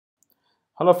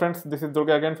Hello friends, this is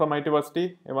Durga again from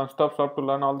ITversity, a one-stop shop to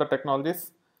learn all the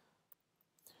technologies.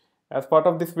 As part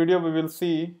of this video, we will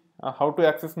see how to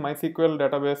access MySQL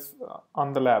database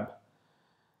on the lab.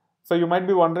 So you might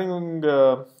be wondering,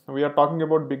 we are talking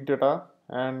about big data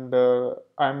and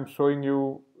I'm showing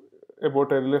you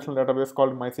about a relational database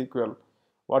called MySQL.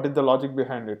 What is the logic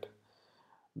behind it?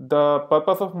 The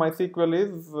purpose of MySQL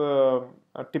is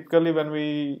typically when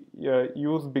we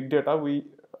use big data,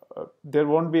 there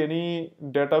won't be any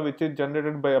data which is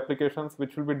generated by applications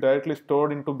which will be directly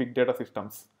stored into big data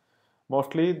systems.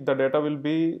 Mostly the data will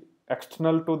be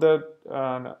external to the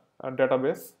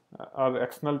database or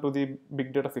external to the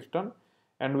big data system,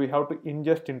 and we have to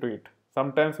ingest into it.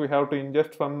 Sometimes we have to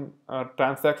ingest from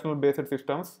transactional based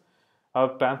systems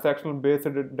or transactional based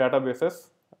databases,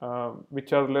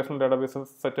 which are relational databases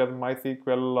such as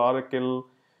MySQL, Oracle,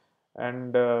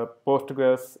 and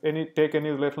Postgres. Take any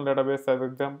relational database as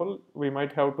example. We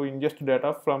might have to ingest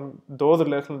data from those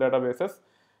relational databases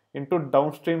into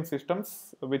downstream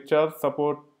systems which are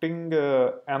supporting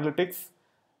analytics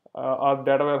or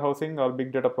data warehousing or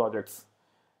big data projects.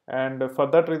 And for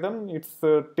that reason, it's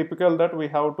typical that we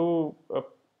have to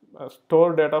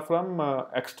store data from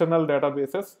external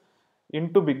databases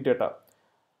into big data.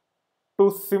 To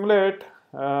simulate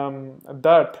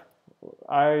that,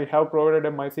 I have provided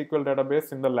a MySQL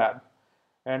database in the lab,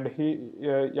 and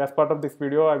as part of this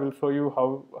video, I will show you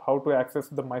how to access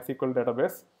the MySQL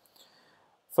database.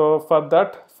 So for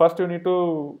that, first you need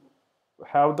to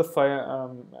have the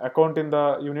account in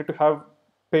the. You need to have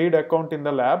paid account in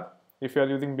the lab if you are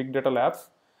using big data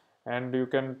labs, and you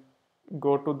can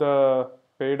go to the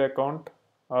paid account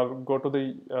or go to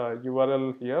the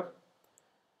URL here,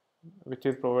 which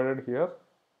is provided here,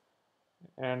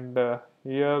 and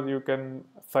here you can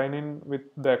sign in with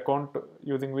the account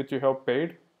using which you have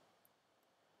paid,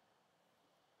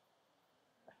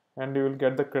 and you will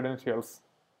get the credentials,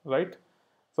 right?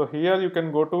 So here you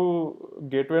can go to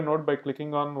gateway node by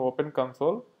clicking on open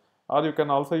console, or you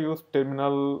can also use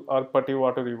terminal or putty,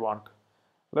 whatever you want.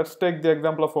 Let's take the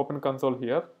example of open console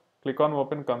here. Click on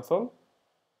open console,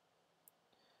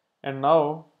 and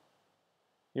now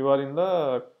you are in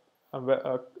the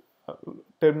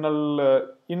terminal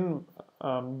in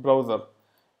browser.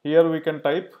 Here we can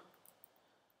type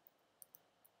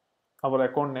our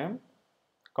account name,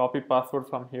 copy password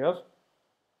from here,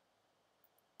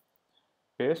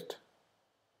 paste,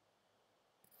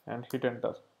 and hit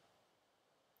enter.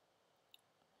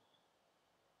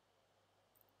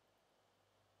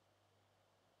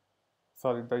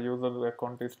 Sorry, the user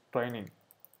account is training,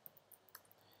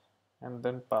 and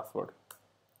then password,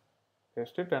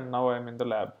 paste it, and now I am in the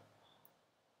lab.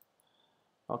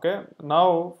 Okay,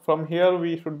 now from here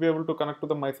we should be able to connect to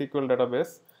the MySQL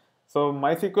database. So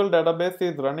MySQL database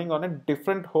is running on a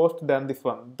different host than this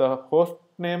one. The host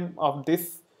name of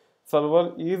this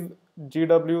server is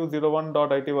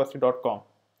gw01.itversity.com,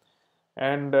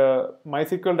 and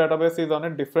MySQL database is on a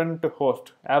different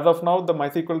host. As of now, the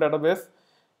MySQL database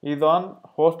is on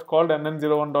host called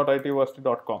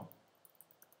nn01.itversity.com.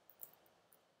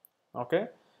 Okay.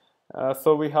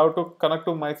 So we have to connect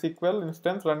to MySQL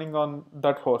instance running on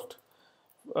that host.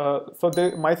 So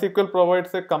the MySQL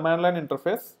provides a command line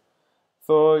interface.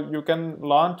 So you can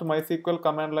launch MySQL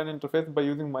command line interface by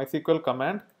using MySQL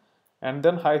command and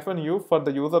then -u for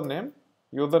the username.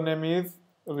 Username is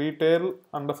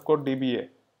retail_dba,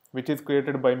 which is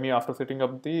created by me after setting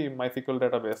up the MySQL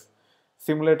database,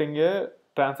 simulating a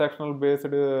transactional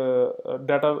based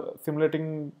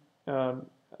simulating a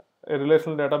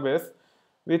relational database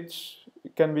which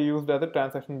can be used as a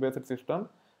transaction based system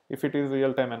if it is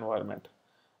real-time environment.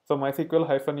 So MySQL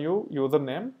 -u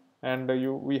username, and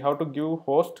we have to give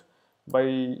host by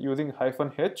using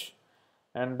 -h,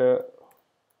 and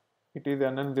it is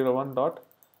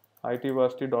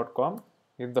nn01.itversity.com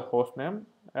is the host name.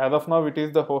 As of now it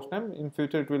is the host name. In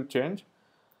future it will change.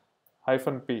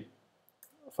 -p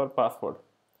for password,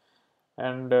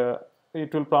 and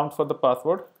it will prompt for the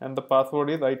password, and the password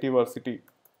is itversity,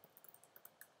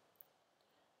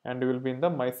 and you will be in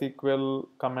the MySQL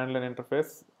command line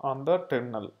interface on the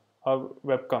terminal or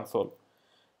web console.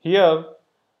 Here,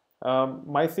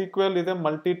 MySQL is a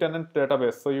multi-tenant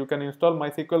database, so you can install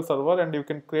MySQL server and you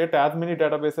can create as many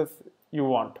databases you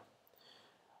want.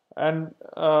 And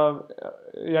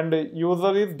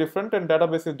user is different and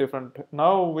database is different.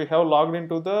 Now we have logged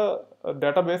into the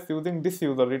database using this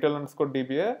user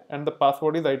retail_dba, and the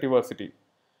password is itversity.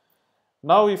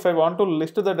 Now if I want to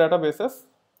list the databases,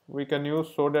 we can use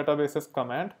show databases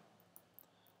command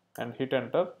and hit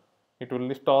enter. It will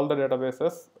list all the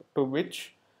databases to which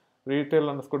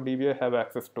retail_dba have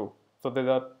access to. So there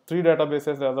are 3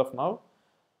 databases as of now.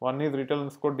 One is retail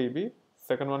underscore DB,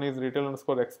 second one is retail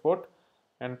underscore export,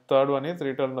 and third one is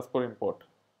retail underscore import.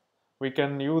 We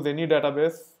can use any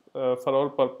database for our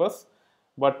purpose,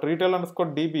 but retail underscore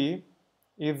DB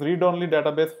is read-only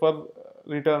database for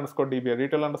retail underscore DB.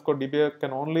 Retail underscore DB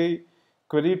can only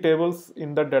query tables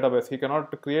in the database. He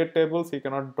cannot create tables, he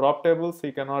cannot drop tables,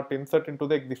 he cannot insert into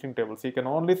the existing tables. He can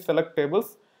only select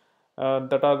tables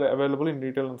that are available in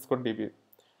retail underscore DB.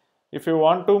 If you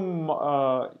want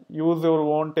to use your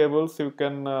own tables, you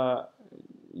can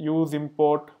use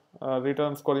import, retail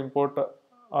underscore import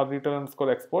or retail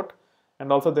underscore export,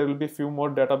 and also there will be few more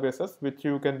databases which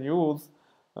you can use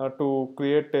to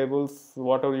create tables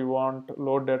whatever you want,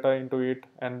 load data into it,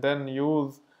 and then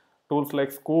use tools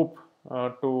like Scoop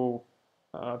to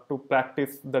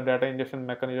practice the data ingestion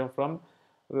mechanism from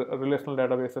relational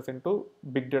databases into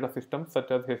big data systems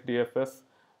such as HDFS.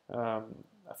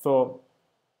 So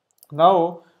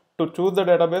now to choose the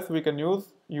database, we can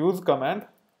use command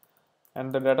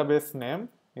and the database name,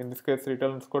 in this case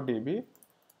retail underscore DB,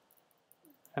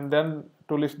 and then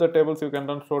to list the tables you can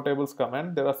run show tables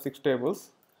command. There are 6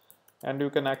 tables and you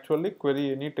can actually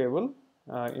query any table.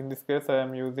 In this case I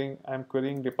am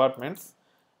querying departments.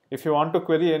 If you want to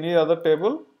query any other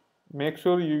table, make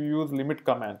sure you use limit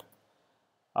command,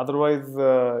 otherwise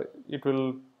it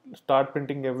will start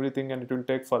printing everything and it will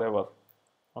take forever.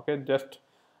 Okay, just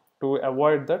to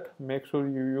avoid that, make sure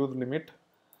you use limit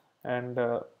and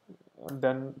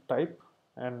then type.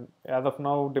 And as of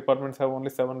now departments have only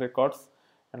 7 records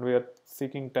and we are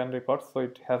seeking 10 records, so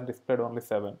it has displayed only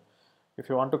 7. If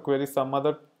you want to query some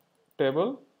other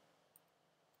table,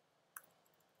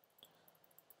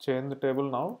 change the table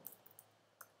now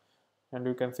and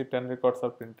you can see 10 records are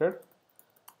printed,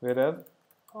 whereas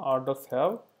orders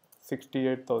have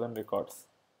 68,000 records.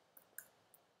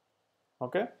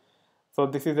 Okay, so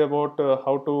this is about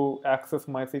how to access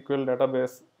MySQL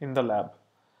database in the lab,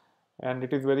 and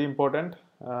it is very important.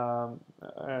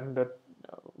 And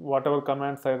whatever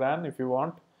commands I ran, if you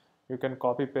want, you can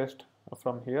copy paste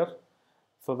from here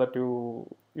so that you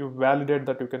validate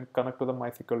that you can connect to the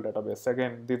MySQL database.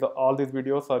 Again, all these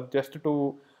videos are just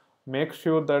to make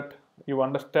sure that you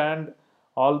understand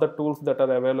all the tools that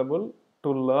are available to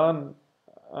learn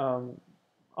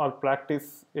or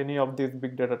practice any of these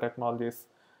big data technologies,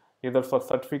 either for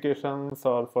certifications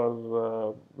or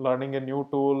for learning a new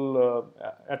tool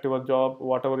at your job,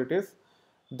 whatever it is.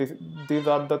 These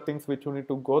are the things which you need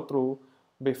to go through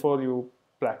before you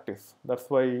practice. That's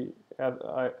why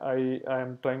I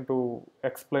am trying to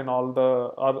explain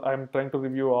I am trying to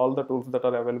review all the tools that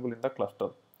are available in the cluster.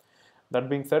 That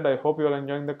being said, I hope you are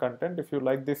enjoying the content. If you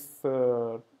like this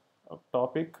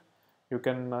topic, you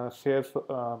can share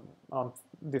on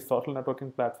the social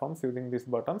networking platforms using these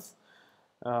buttons,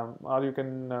 or you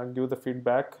can give the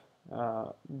feedback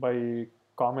by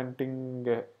commenting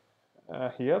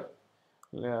here.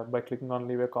 By clicking on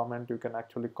leave a comment, you can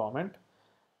actually comment.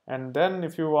 And then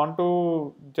if you want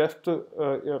to just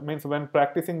means when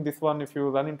practicing this one, if you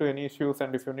run into any issues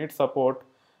and if you need support,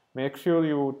 make sure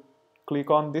you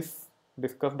click on this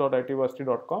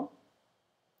discuss.itvarsity.com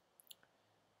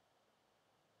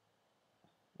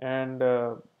and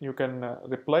you can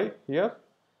reply here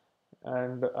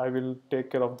and I will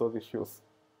take care of those issues.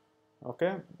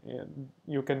 Okay,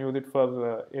 you can use it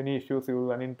for any issues you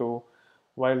run into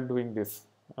while doing this.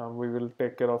 We will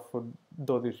take care of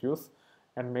those issues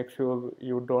and make sure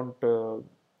you don't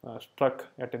stuck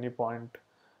at any point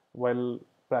while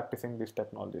practicing these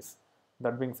technologies.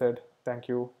 That being said, thank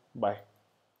you. Bye.